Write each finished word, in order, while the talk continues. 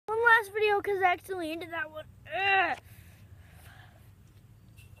last video because I accidentally ended that one.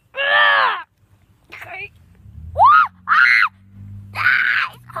 Okay.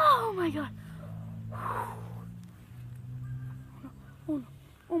 Oh my god. Oh no.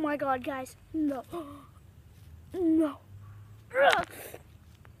 Oh my god, guys. No. No.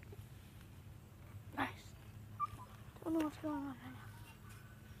 Nice. Don't know what's going on right now.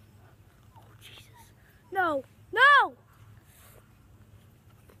 Oh Jesus. No. No!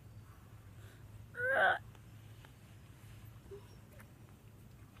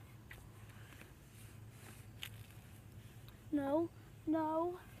 No,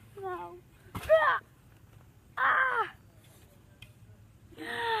 no, no.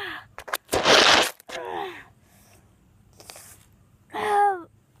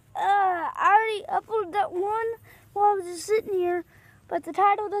 I already uploaded that one while I was just sitting here, but the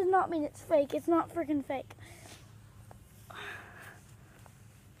title does not mean it's fake. It's not freaking fake.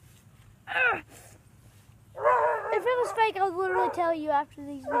 If it was fake, I would literally tell you after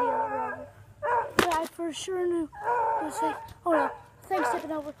these videos were over. But I for sure knew it was fake. Oh no, thing's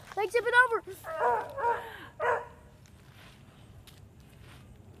tipping over. Thing's tipping over.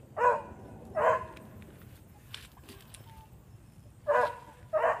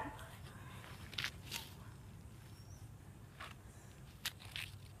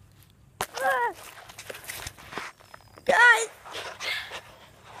 Guys!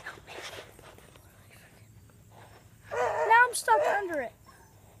 Now I'm stuck under it.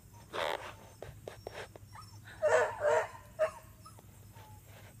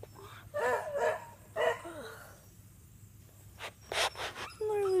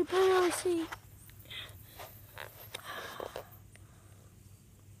 Literally barely see.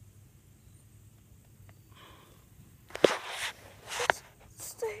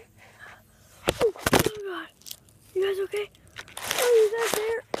 Stay. Oh my god. You guys okay? Oh, you guys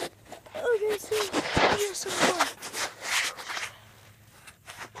there? Okay, see. Yes, some more.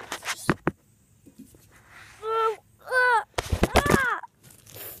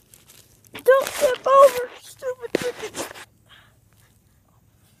 Don't tip over, stupid chicken.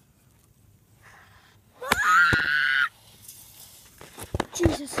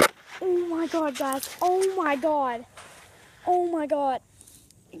 Jesus. Oh my god, guys. Oh my god. Oh my god.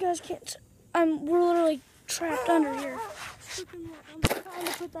 You guys can't. We're literally trapped under here. I'm trying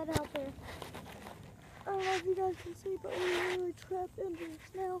to put that out there. I don't know if you guys can see, but we're literally trapped under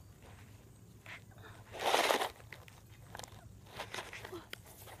this now.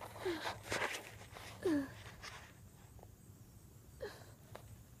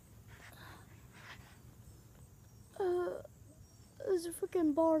 There's a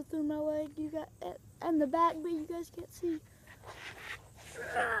freaking bar through my leg. You got and the back, but you guys can't see.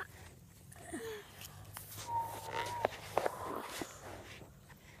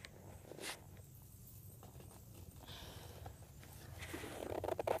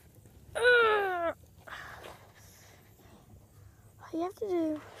 All you have to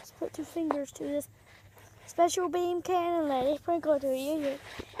do is put 2 fingers to this special beam can and let it sprinkle through you.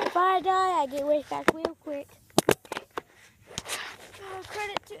 If I die, I get way back real quick.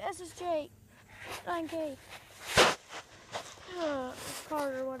 Credit to SSJ 9K.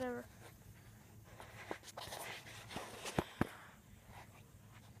 Card or whatever.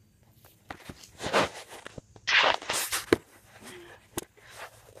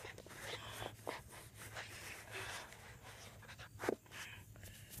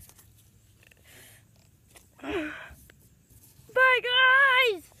 Bye,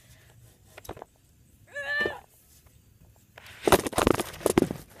 guys!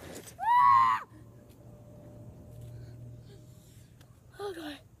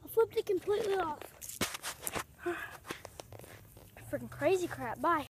 Okay, I flipped it completely off. Freaking crazy crap. Bye.